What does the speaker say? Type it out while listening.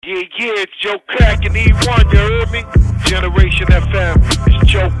Yeah, it's Joe Crack and E1, you heard me? Generation FM, it's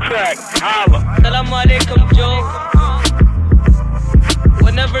Joe Crack, holla. Assalamu alaikum, Joe.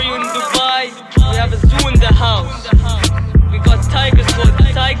 Whenever you're in Dubai, we have a zoo in the house. We got tigers called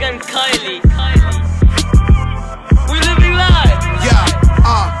Tiger and Kylie. We living live.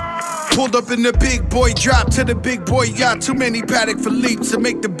 Pulled up in the big boy drop to the big boy yacht. Too many Paddock Philippe to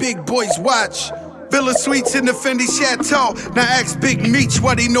make the big boys watch. Villa Suites in the Fendi Chateau. Now ask Big Meech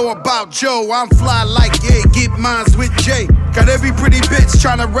what he know about Joe. I'm fly like, yeah, get mines with Jay. Got every pretty bitch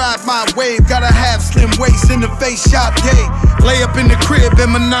tryna ride my wave. Gotta have slim waist in the face shop day. Lay up in the crib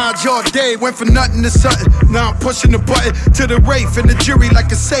and menage all day. Went from nothing to something. Now I'm pushing the button to the Wraith and the jury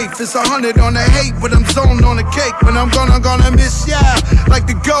like a safe. It's 100 on the hate, but I'm zoned on the cake. But I'm gonna miss ya like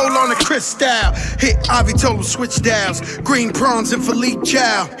the gold on the crystal. Hit Ivy told him switch dials. Green prawns and Philippe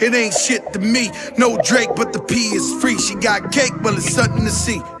Chow. It ain't shit to me. No Drake, but the P is free. She got cake, well it's something to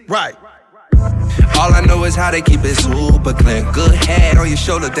see. Right. All I know is how they keep it super clean. Good head on your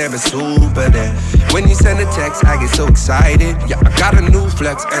shoulder, damn it's super there. When you send a text, I get so excited. Yeah, I got a new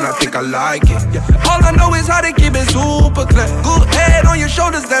flex and I think I like it. Yeah. All I know is how they keep it super clean. Good head on your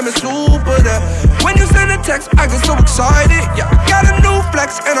shoulders, damn it's super there. When you send a text, I get so excited. Yeah, I got a new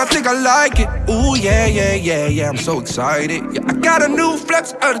flex and I think I like it. Ooh, yeah, I'm so excited. Yeah, I got a new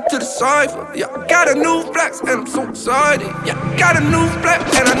flex out to the side. Yeah, I got a new flex and I'm so excited. Yeah, I got a new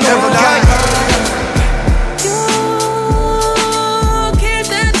flex and I know I like it.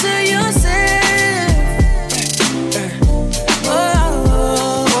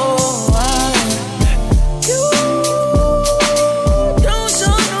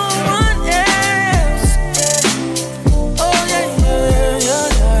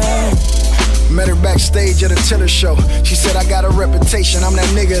 Backstage at a Tiller show. She said I got a reputation, I'm that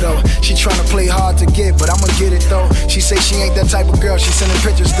nigga though. She tryna play hard to get, but I'ma get it though. She say she ain't that type of girl, she sending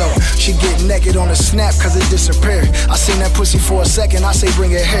pictures though. She get naked on a snap cause it disappeared. I seen that pussy for a second, I say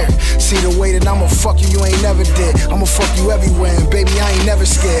bring it here. See the way that I'ma fuck you, you ain't never did. I'ma fuck you everywhere and baby I ain't never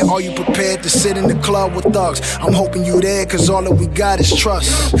scared. Are you prepared to sit in the club with thugs? I'm hoping you there cause all that we got is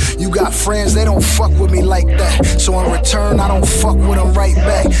trust. You got friends, they don't fuck with me like that. So in return, I don't fuck with them right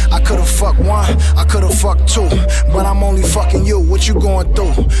back. I could've fucked one, I could've fucked two, but I'm only fucking you. What you going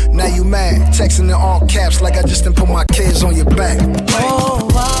through? Now you mad, texting in all caps like I just done put my kids on your back. Oh,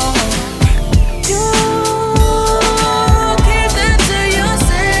 wow. You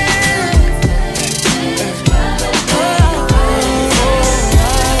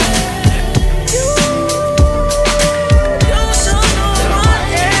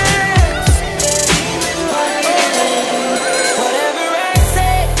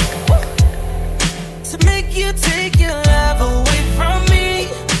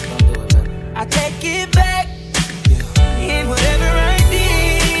whatever I did.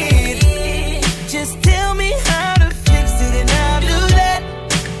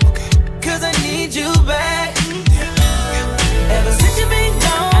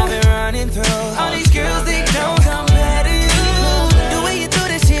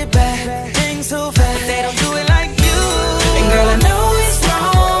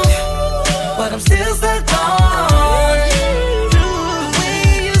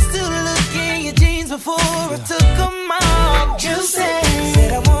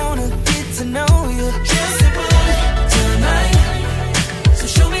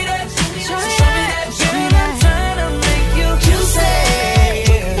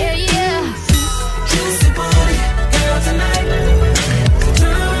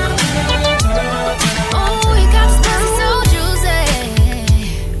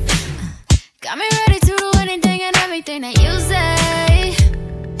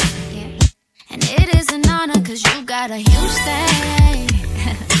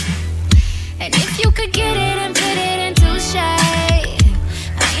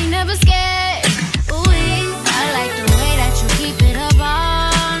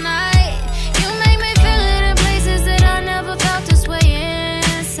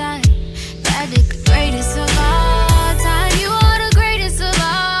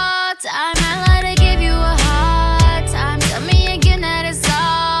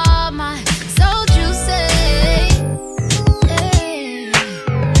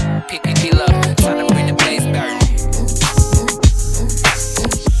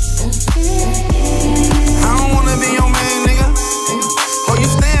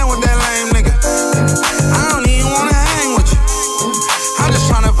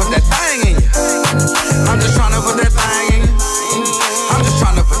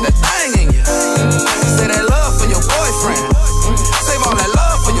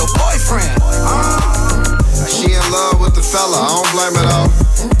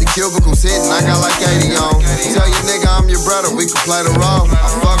 cubicles hitting, I got like 80 on. Tell your nigga I'm your brother, we can play the role. I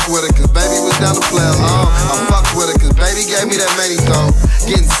fuck with it, cause baby was down to play along. I fuck with it, cause baby gave me that many though.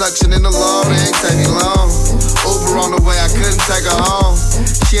 Getting suction in the load, it ain't take me long. Uber on the way, I couldn't take her home.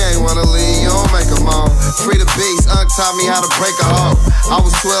 She ain't wanna leave, you don't make her moan. Free the beast, taught me how to break a hoe. I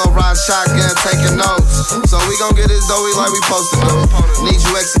was 12, riding shotgun, taking notes. So we gon' get this Zoey like we supposed to do. Need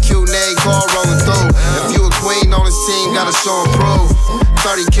you executing, ain't call rolling through. If you a queen on this team, gotta show and prove.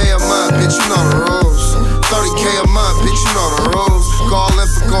 30K a month, bitch, you know the rules. 30K a month, bitch, you know the rules. Call in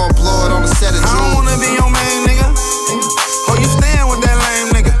for gon' blow it on the set of June. I don't wanna be your main nigga. Oh, you stand with that lame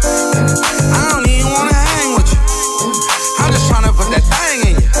nigga. I don't even wanna hang with you. I'm just tryna put that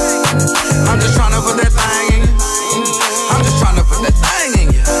thing in you. I'm just tryna put that thing in you. I'm just tryna put that thing in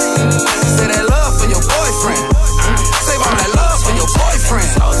you. Say that love for your boyfriend. Save all that love for your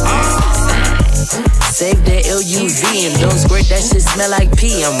boyfriend. Save that LUV and don't squirt, that shit smell like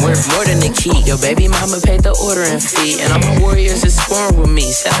pee. I'm worth more than a key. Your baby mama paid the ordering fee, and all my warriors is scoring with me.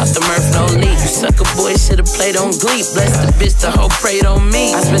 Shout out to Murph, no leave. You sucker boy should've played on Glee. Bless the bitch, the hoe prayed on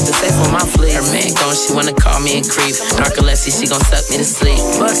me. I spent the safe on my fleet. Her man gone, she wanna call me and creep. Narcolepsy, she gon' suck me to sleep.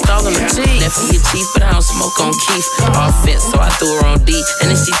 Bust all on the cheek. Nephew your chief, but I don't smoke on Keith. All fence, so I threw her on D, and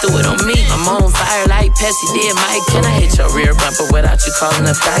then she threw it on me. I'm on fire like Pepsi did Mike. Can I hit your rear bumper without you calling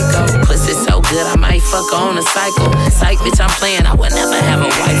up Geico? Pussy so good, I might fuck on a cycle. Psych, bitch, I'm playing, I would never have a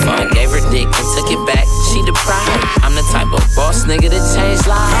wife on. Gave her dick and took it back, she deprived. I'm the type of boss nigga that change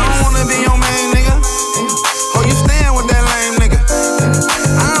lives. I don't wanna be your main nigga. Oh, you stand with that lame nigga.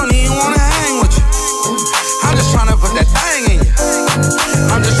 I don't even wanna hang with you. I'm just tryna put that thing in you.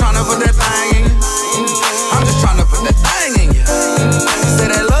 I'm just tryna put that thing in you. I'm just tryna put that thing in you. Say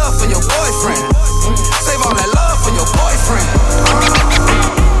that love for your boyfriend. Save all that love for your boyfriend.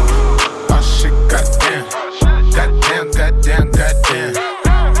 Oh shit, goddamn. Goddamn.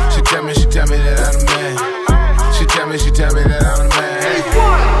 She tell me that I'm the man. She tell me that I'm the man.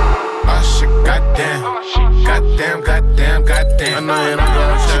 Oh shit, goddamn. I know you don't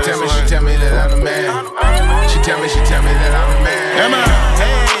go. She tell me that I'm the man. She tell me that I'm the man. Come on,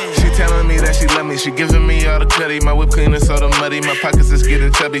 hey. She telling me that she love me. She giving me all the credit. My whip clean and soda muddy. My pockets is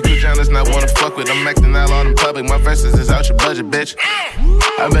getting chubby. Kujanna's not wanna fuck with. I'm acting out all in public. My verses is out your budget, bitch.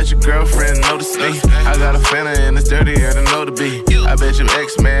 I bet your girlfriend noticed me. I got a Fanta and it's dirtier than know to be. I bet your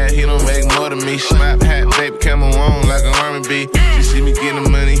ex man, he don't make more than me. Snap hat, baby, camel on like an R&B. She see me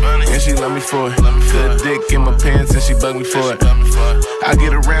getting money and she love me for it. Good dick in my pants and she bug me for it. I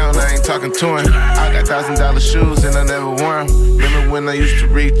get around, I ain't talking to her. I got $1,000 shoes and I never wore them. Remember when I used to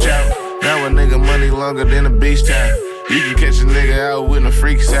reach out? Now a nigga money longer than a beach time. You can catch a nigga out with no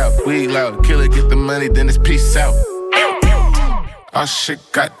freaks out. We loud, kill it, get the money, then it's peace out. Oh shit,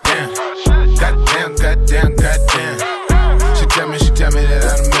 goddamn. She tell me that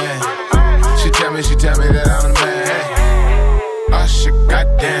I'm the man. She tell me that I'm the man. Oh shit,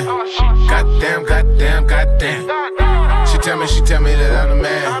 goddamn. She tell me that I'm the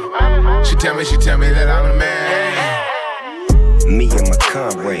man. She tell me that I'm the man. Me and my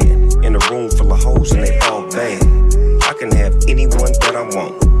comrade in a room full of hoes and they all bad. I can have anyone that I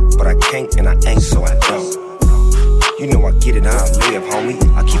want, but I can't and I ain't, so I don't. You know I get it how I live, homie.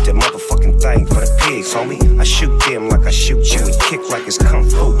 I keep that motherfucking thing for the pigs, homie. I shoot them like I shoot you and kick like it's kung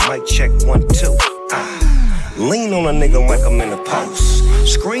fu. Mic check 1, 2. Lean on a nigga like I'm in the post.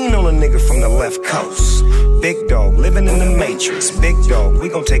 Screen on a nigga from the left coast. Big dog living in the matrix. Big dog, we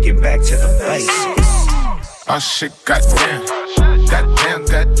gon' take it back to the basics. Oh shit, goddamn.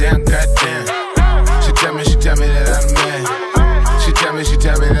 She tell me that I'm the man. She tell me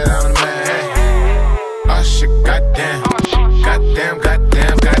that I'm the man. Oh shit, goddamn.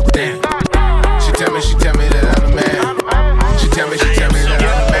 She tell me that I'm the man. She tell me that I'm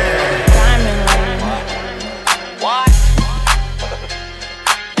the man. What?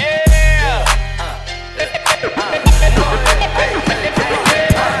 Yeah.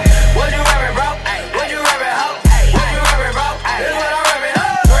 Would you wear it, bro? Would you wear it, ho? Would you wear it, bro? This is what I wear it, ho.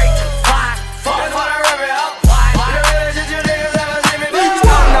 3, 5, 4. This is what I wear it, ho. Why the realest shit you niggas ever see me do?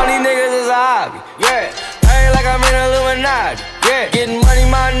 Smoking on these niggas is a hobby, yeah. Like I'm in Illuminati, yeah. Getting money,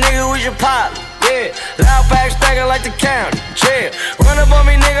 my nigga, we should pop, yeah. Loud pack stacking like the county, yeah. Run up on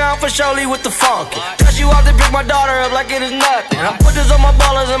me, nigga, I'm for surely with the funky. Touch you off to pick my daughter up like it is nothing. I put this on my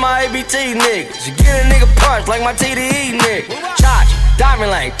ballers and my ABT niggas. You get a nigga punched like my TDE nigga. Chachi,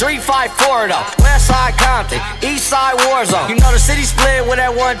 Diamond Lane, 354 though. West side Compton, East side Warzone. You know the city split with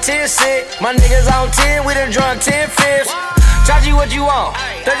that 110 sit. My niggas on 10, we done drunk 10 fifths. Chachi, what you want?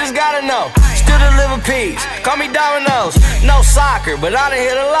 They just gotta know. Still deliver peas. Call me Domino's. No soccer, but I done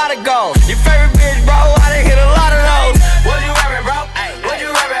hit a lot of goals. Your favorite bitch, bro, I done hit a lot of those. Would you wear it, bro? Would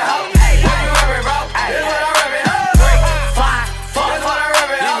you wear it,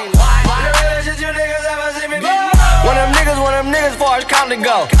 to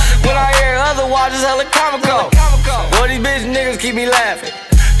go. When I hear otherwise, it's hella comical. Boy, these bitch niggas keep me laughing.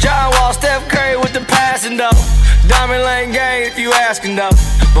 John Wall, Steph Curry with the passing though. Diamond Lane gang if you asking though.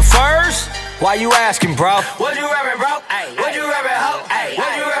 But first, why you asking, bro? What you rapping, bro? Ay, what you rapping, ho? Ay,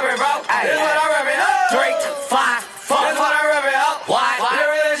 what you rapping, bro? Ay, this what I rapping, ho? 3, 5, 4. That's what I rapping, ho? Why? The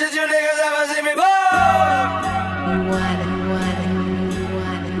realest shit you niggas ever see me, boy.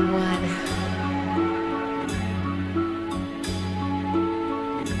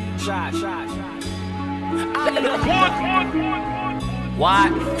 Shot.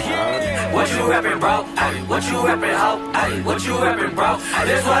 What? What you rapping, bro? Ay, what you rapping, ho? Ay, what you rapping, bro? Ay,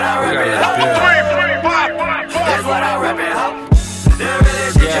 this what I rapping, ho? 3, 5. That's what I rapping, ho? The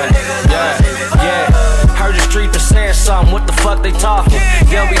realest shit you niggas ever see me, boy. Heard the street been saying something, what the fuck they talking?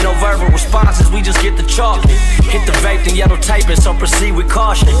 There'll be no verbal responses, we just get the chalking. Hit the vape and yellow taping, so proceed with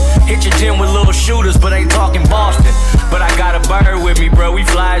caution. Hit your gym with little shooters, but ain't talking Boston. But I got a bird with me, bro, we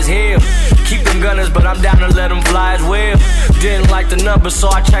fly as hell. Keep them gunners, but I'm down to let them fly as well. Didn't like the numbers, so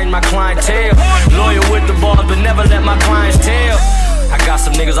I changed my clientele. Loyal with the balls, but never let my clients tell. I got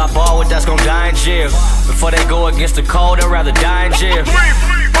some niggas I ball with that's gon' die in jail. Before they go against the code, they'd rather die in jail.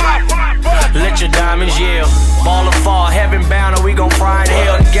 Let your diamonds yell. Ball or fall, heaven bound, or we gon' fry in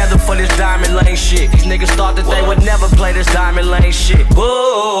hell together for this diamond lane shit. These niggas thought that they would never play this diamond lane shit.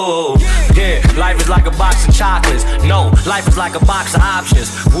 Whoa, yeah, life is like a box of chocolates. No, life is like a box of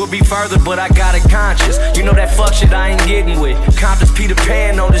options. We'll be further, but I got it conscious. You know that fuck shit I ain't getting with. Compton's Peter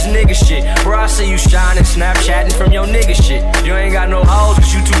Pan on this nigga shit. Bro, I see you shining, Snapchatting from your nigga shit. You ain't got no hoes,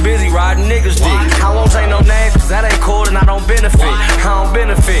 cause you too busy riding niggas' dick. I won't say no names, cause that ain't cool and I don't benefit. I don't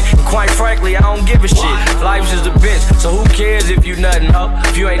benefit, and quite frankly, I don't give a shit. Life's just a bitch, so who cares if you nothing up?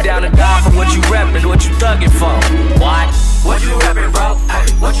 If you ain't down to die for what you reppin', what you thuggin' for? What? What you rapping, bro? Ay,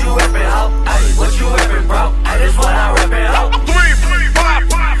 what you rapping, ho? Ay, what you rapping, bro? Ay, this what I rapping, ho? 3, 5.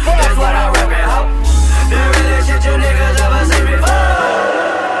 That's what I rapping, ho? The realest shit you niggas ever seen before.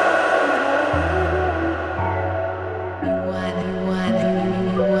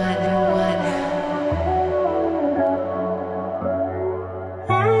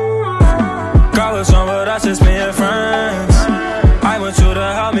 Girl, what's wrong with us? It's being friends. I want you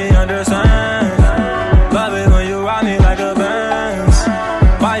to help me understand. Love it when you ride me like a Benz.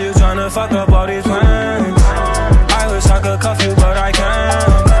 Why you tryna fuck up all these plans? I wish I could cuff you, but I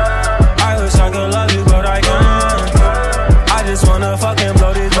can't. I wish I could love you, but I can't. I just wanna fucking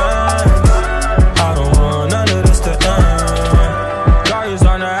blow these bands. I don't want none of this to end. Girl, you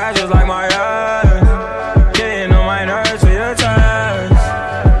starting to act just like my ex. Getting on my nerves for your touch.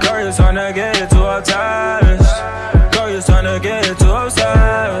 Girl, you starting to get it too attached. Girl, you starting to get it too upset.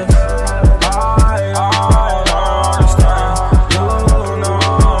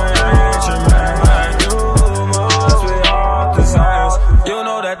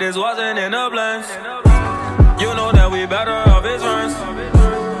 This wasn't in the plans. You know that we better off his friends.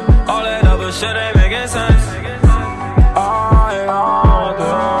 All that other shit ain't making sense. I want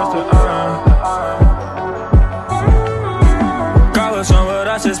this to end. Girl, what's wrong with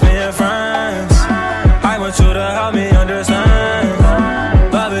us? It's being friends. I want you to help me understand.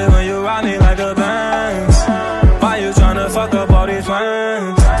 Love it when you ride me like a Benz. Why you tryna fuck up all these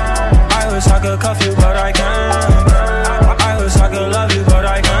plans? I wish I could cuff you, but I can't. I wish I could love you, but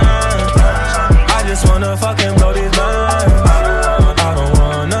I can't. I just wanna fucking blow these bands. I don't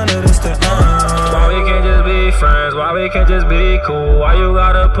want none of this to end. Why we can't just be friends? Why we can't just be cool? Why you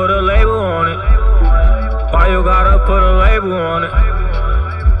gotta put a label on it? Why you gotta put a label on it?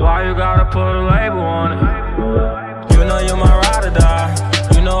 Why you gotta put a label on it? You know you're my ride or die.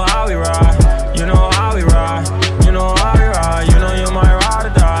 You know how we ride. You know how we ride. You know how we ride. You know you're my ride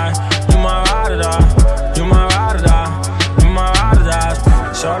or die. You my ride or die. You my ride or die. You my ride or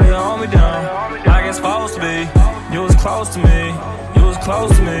die. Shorty hold me down like it's supposed to be. You was close to me. You was close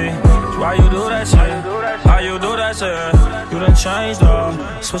to me. Why you do that shit? How you do that shit? You done changed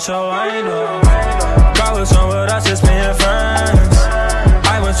up. Switch your lane up. Girl, what's wrong with us? It's being friends.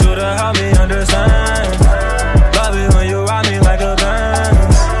 I want you to help me understand. Love it when you ride me like a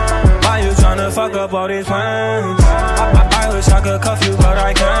Benz. Why you tryna fuck up all these plans? I wish I could cuff you, but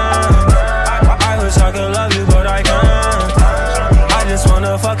I can't. I wish I could love you, but I can't. I just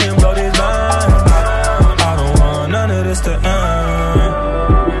wanna fucking blow these bands. I don't want none of this to end.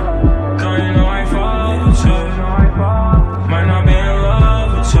 Girl, you know I fall with you. Might not be in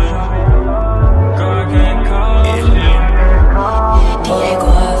love with you. Girl, I can't call you.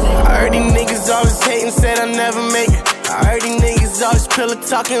 I heard these niggas always hating, said I'll never make it. I heard these niggas always pillow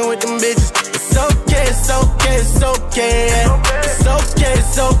talking with them bitches. It's okay, it's okay, it's okay, yeah. It's It's okay,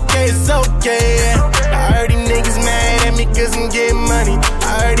 it's okay, it's okay, yeah. I heard these niggas mad at me cause I'm getting money.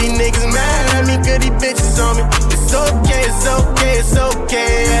 I heard these niggas mad at me cause these bitches on me. It's okay, it's okay, it's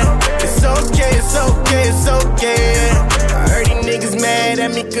okay, yeah. It's okay, it's okay, it's okay, yeah. I heard these niggas mad at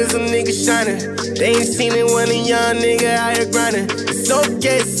me cause them niggas shining. They ain't seen it when a young nigga out here grinding. It's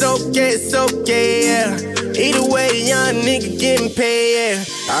okay, it's okay, it's okay, yeah. Either way, a young nigga getting paid, yeah.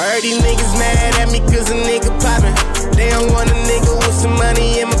 I heard these niggas mad at me cause a nigga poppin'. They don't want a nigga with some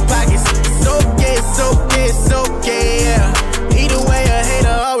money in my pockets. It's okay, it's okay, it's okay, yeah. Either way, a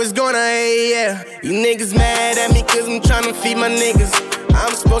hater always gonna hate, yeah. You niggas mad at me cause I'm tryna feed my niggas.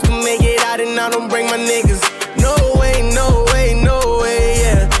 I'm supposed to make it out and I don't bring my niggas. No way, no way, no way,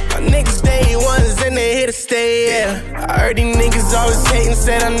 yeah. My niggas day ones and they here to stay, yeah. I heard these niggas always hating,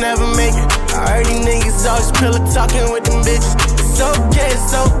 said I never make it. I heard these niggas always pillow talking with them bitches. It's okay,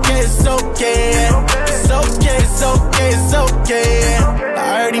 it's okay, it's okay, yeah. It's okay, it's okay, it's okay, yeah.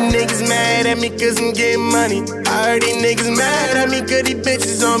 I heard these niggas mad at me cause I'm getting money. I heard these niggas mad at me cause these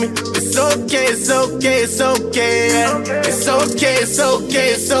bitches on me. It's okay, it's okay, it's okay, yeah. It's okay, it's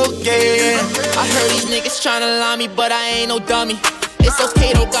okay, it's okay, yeah. I heard these niggas tryna lie me, but I ain't no dummy. It's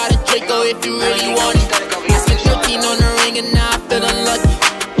okay, though, got a Draco if you really want it. I spent 13 on the ring and now I feel unlucky.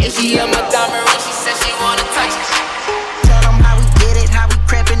 If she love my diamond ring, she said she wanna touch it. Tell them how we get it, how we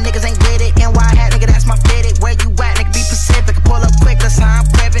creepin', niggas ain't with it. NY hat, nigga, that's my fitted. Where you at, nigga, be Pacific. I pull up quick, that's how I'm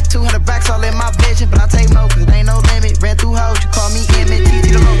preppin'. 200 racks all in my vision, but I take no, cause it ain't no limit. Ran through hoes, you call me Emmett,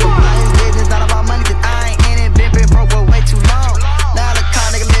 TT the local. Not his business, not about money, cause I ain't in it. Been broke, but way too long. Now look how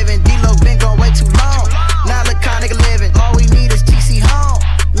nigga living, D-Lo been gone way too long. Now look how nigga living, all we need is TC home.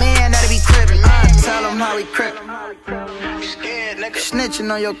 Man, that'll be crippin', tell them how we crippin'.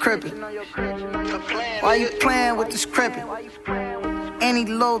 Snitching on your crippin'. Why you playin' with this crippin'? Any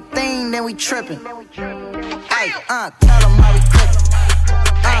little thing, then we trippin'. Ay, tell them how we crippin'.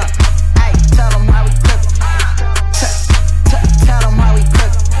 Ay, tell them how we crippin'. Tell them how we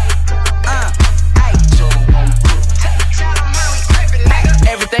crippin'. Ay, tell them how we crippin', nigga.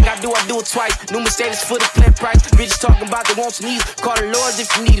 Everything I do it twice. New Mercedes for the plan price. Bitches talking about the wants and needs. Call the lords if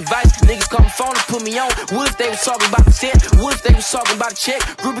you need advice. Niggas call my phone and put me on. What if they was talking about the set? What if they was talking about a check?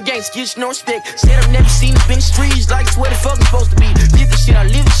 Group of gangs, get no respect. Said I've never seen it, been in the streets like it's where the fuck I'm supposed to be. Get the shit I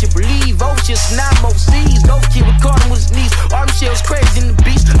live, the shit believe. Over shit, so now I'm overseas. Overkill with Carter with his knees. All them shit was crazy in the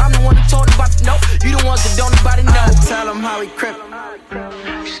beast. I'm the one that told them about the know. You the ones that don't nobody know. Tell them how we crippin'.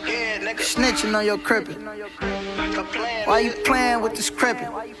 Snitching on your crippin'. Why you playin' with this crippin'?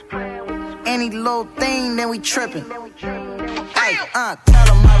 Any little thing, then we trippin'. Ay, tell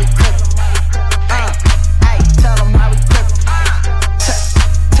them how we crippin'. Ay, tell them how we crippin'.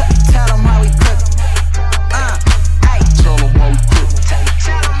 Tell them how we crippin'. Ay, tell them how we crippin'.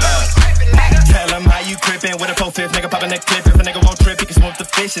 Tell them how you crippin' with a 4/5 nigga poppin' that clip. If a nigga won't trip, he can swim with the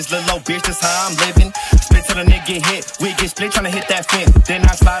fishes. Little old bitch, that's how I'm living. Split till the nigga get hit. We get split tryna hit that fence. Then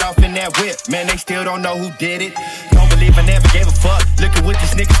I slide off in that whip. Man, they still don't know who did it. Don't believe I never gave a fuck. Look at what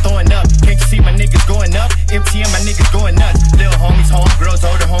these niggas throwing up. Can't you see my niggas going up? MTM, my niggas going nuts. Little homies, homegirls,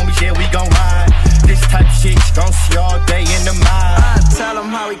 older homies, yeah, we gon' ride. This type of shit you gon' see all day in the mind. Tell them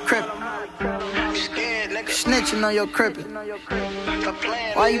how we crippin'. Snitching on your crippin'.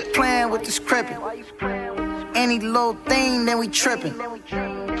 Why you playin' with this crippin'? Any little thing, then we trippin'.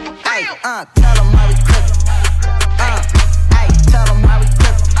 Ay, tell them how we crippin'. Ay, tell them how we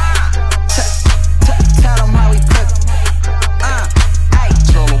crippin'. Tell them how we crippin'. Ay,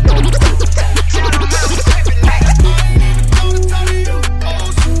 tell them how we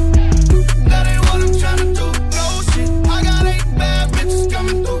That ain't what I'm tryna do, no shit. I got 8 bad bitches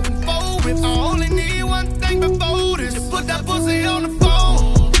coming through and fold with. I only need one thing before this. To put that pussy on the phone.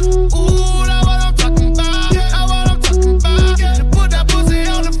 Ooh, that's what I'm talking about. That's what I'm talking about. To put that pussy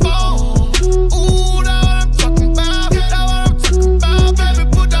on the phone. Ooh, that's what I'm talking about. That's what I'm talking about. Baby,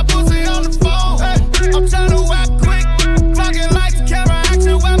 put that pussy on the phone. Hey, I'm tryna whack quick. Clocking lights, camera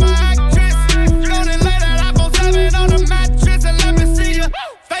action, where my actress. Gonna lay that iPhone 7 on the mattress and let me see you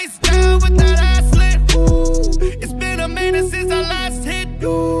face down with that ass lit. Ooh, it's been a minute since I last hit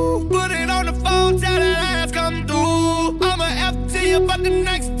you. Put it on the phone, tell that ass come through. I'ma F to you, but the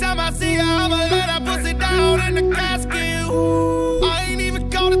next time I see you, I'ma lay that pussy down in the casket. Ooh, I ain't even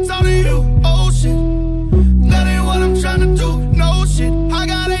gonna talk to you. Oh shit, that ain't what I'm tryna do. No shit, I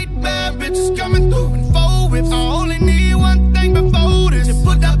got 8 bad bitches coming through and 4 whips. I only need one thing before this. Just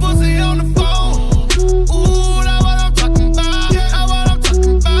put that pussy on the phone. Ooh, that's what I'm talking about. That's what I'm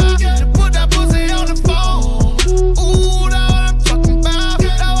talking about. To put that pussy on the phone. Ooh, that's what I'm talking about.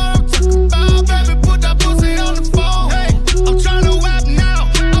 That's what I'm talking about. Baby, put that pussy on the phone. Hey, I'm tryna rap now.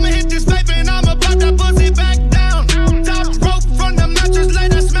 I'ma hit this paper and I'ma put that pussy back down. Top rope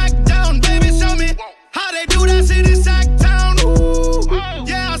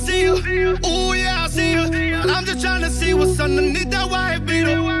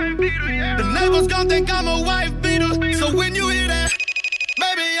The neighbors gon' think I'm a wife beater. So when you hear that,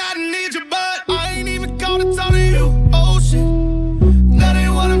 baby, I need you, but I ain't even called to talk to you. Oh shit, that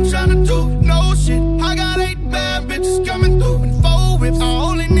ain't what I'm tryna do. No shit, I got 8 bad bitches coming through in 4 whips. I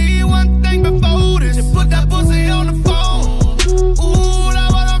only need one thing before this. Just put that pussy on the phone. Ooh,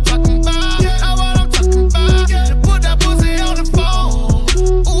 that's what I'm talking about. That's what I'm talking about. Just put that pussy on the phone.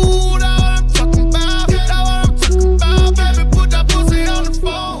 Ooh, that's what I'm talking about. That's what I'm talking about. Baby, put that pussy on the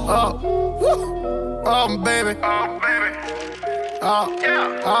phone. Oh, baby.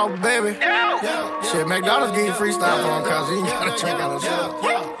 Oh, baby. Shit, McDonald's give you freestyle on cause you ain't gotta check out the show.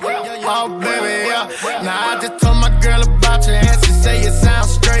 Oh, baby, yeah. Now I just told my girl about you and she say you sound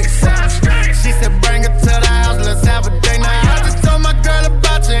straight. She said bring her to the house, let's have a day. Now I just told my girl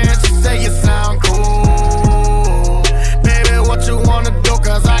about you and she say you sound cool. Baby, what you wanna do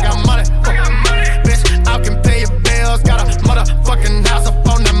cause I got money. Bitch, I can pay your bills. Got a motherfucking house up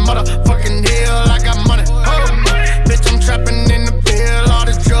on that motherfucking hill. I got money. Bitch, I'm trapping in the field. All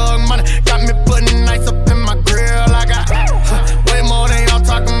this drug money got me putting ice up in my grill. I got way more than y'all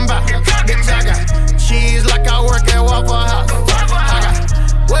talking about. Bitch, I got cheese like I work at Waffle House. I got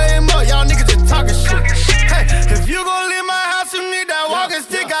way more, y'all niggas just talking shit. Hey, if you gon' leave my house, you need that walking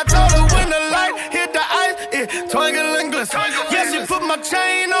stick. I told her when the light hit the ice, it twinkle and glisten. Yeah, she put my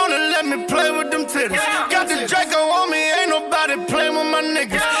chain on and let me play with them titties. Got the Draco on me, ain't nobody playing with my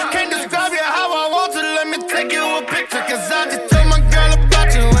niggas. Can't describe you how I want to, let me take you a picture. Cause I just told my girl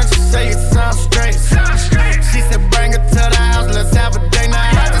about you and she say you sound straight. She said bring her to the house, let's have a day. Now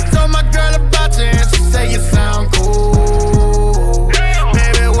I just told my girl about you and she say you sound cool.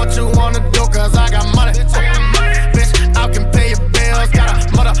 Baby, what you wanna do cause I got money. Bitch, I can pay your bills. Got a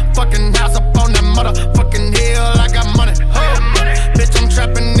motherfucking house up on that motherfucking hill. I got money. Bitch, I'm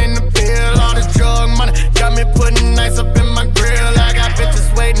trapping in the field. All this drug money got me putting ice up in my grill. I got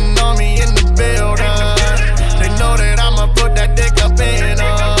bitches waiting on me in the building. They know that I'ma put that dick up in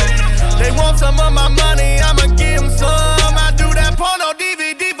her. They want some of my money, I'ma give them some. I do that porno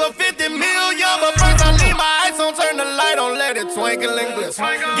DVD for 50 million. But first I leave my ice on, turn the light on, let it twinkle and glisten.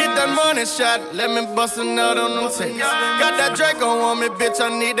 Get that money shot, let me bust a nut on them titties. Got that Draco on me, bitch, I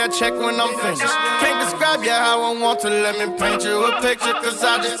need that check when I'm finished. Can't describe you how I want to, let me paint you a picture. Cause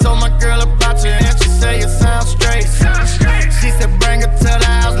I just told my girl about you and she say you sound straight. She said bring her to the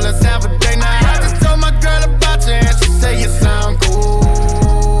house, let's have a day. Now I just told my girl about you and she say you sound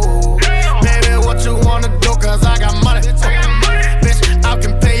cool. Baby, what you wanna do cause I got money. Bitch, I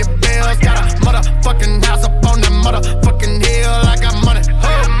can pay your bills. Got a motherfucking house up on that motherfucking hill. I got money.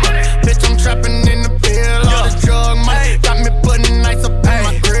 Bitch, I'm trapping in the field. All this drug money got me putting ice up in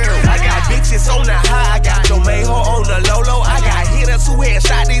my grill. I got bitches on the high, I got your Mayho on the low. I got hitters who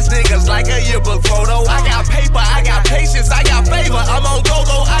headshot these niggas like a yearbook photo. I got paper, I got patience, I got favor. I'm on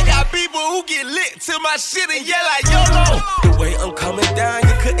go-go. I got people who get lit to my shit and yell like YOLO. The way I'm coming down,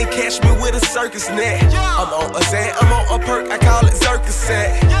 you couldn't catch me with a circus net. I'm on a Zan, I'm on a perk, I call it circus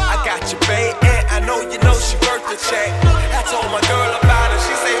set. I got your bae and I know you know she worth the check. I told my girl about it,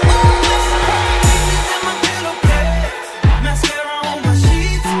 she say,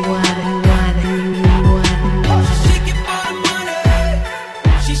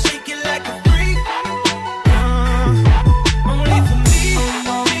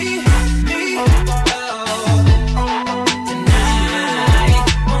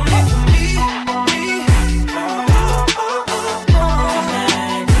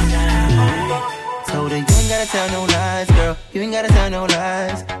 you ain't gotta tell no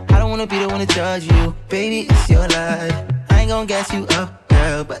lies. I don't wanna be the one to judge you. Baby, it's your life. I ain't gon' gas you up,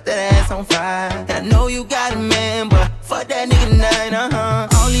 girl, but that ass on fire. And I know you got a man, but fuck that nigga tonight,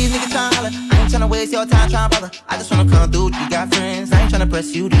 All these niggas tryna holler. I ain't tryna waste your time tryna bother. I just wanna come through, do you got friends? I ain't tryna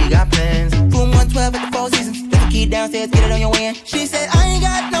press you, do you got plans? Room 112 at the Four Seasons. Left the key downstairs, get it on your way in. She said, I ain't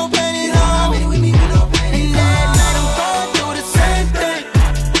got no panties on. And that night I'm going through the same thing.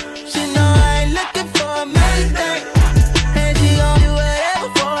 She know I ain't looking for a Mustang.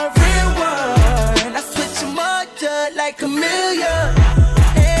 Like a million.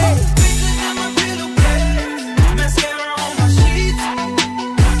 Hey. In my pillowcase, mascara on my sheets.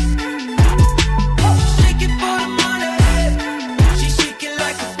 Shake it for the money. She shake it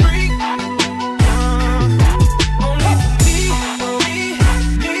like a freak. Only for me.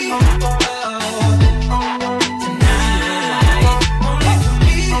 Tonight. Only for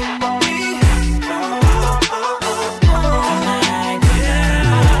me.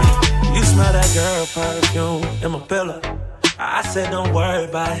 Tonight. You smell that girl perfume in my pillow. I said don't worry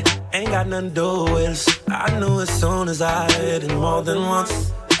about it, ain't got nothing to do with us. I knew as soon as I hit it more than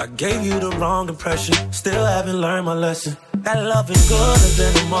once. I gave you the wrong impression, still haven't learned my lesson. That love is gooder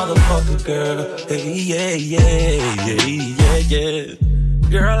than a motherfucker, girl. Hey, yeah, yeah, yeah, yeah, yeah.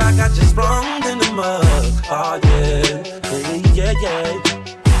 Girl, I got you sprung in the mud. Oh, yeah, hey, yeah, yeah.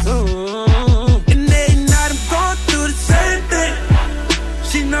 And every night I'm going through the same thing.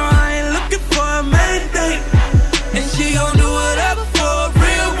 She know I ain't looking for a main thing. And she gon' do whatever for a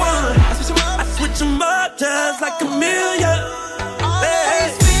real one. I switch them up just like a million.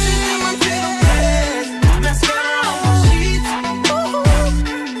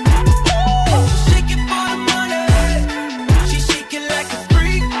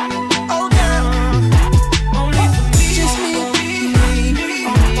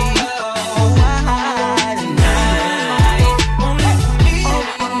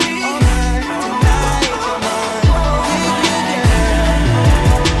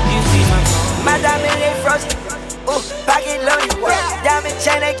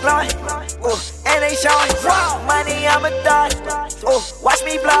 Chain ain't glowing, and they showing money I'm a thot, watch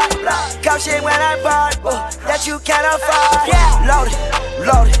me blood, cop shit when I bought, that you can't afford. Loaded,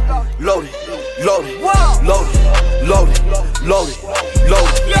 loaded, loaded, loaded, loaded, loaded, loaded,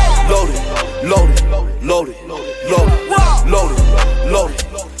 loaded, loaded, loaded, loaded, loaded,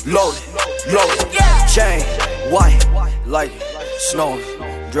 loaded, loaded. Chain white like it, snowing,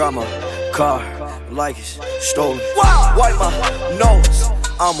 drama, car like it's stolen. Wipe my nose,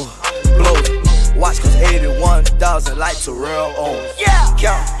 I'ma blow it. Watch cause 81,000 like Terrell owns.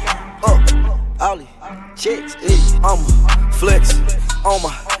 Count up all these chicks, I'ma flex on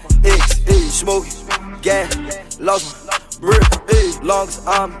my ex, smoking gas, lost my brick, long as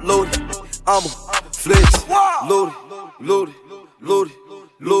I'm loaded, I'ma flex, loaded, loaded, loaded,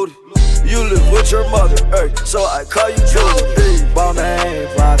 loaded. You live with your mother, so I call you Joey. Bomb and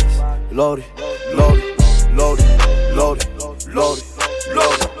products, loaded, loaded, loaded, loaded, loaded,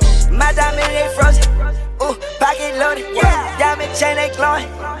 loaded. My diamond ain't frozen, pocket loaded, diamond chain ain't glowing,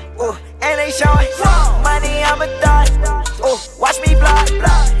 and they showing money I'm a thot, watch me blood,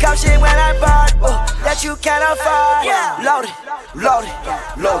 cop shit when I bought, that you can't afford. Loaded, loaded,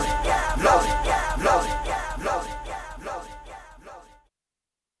 loaded, loaded, loaded.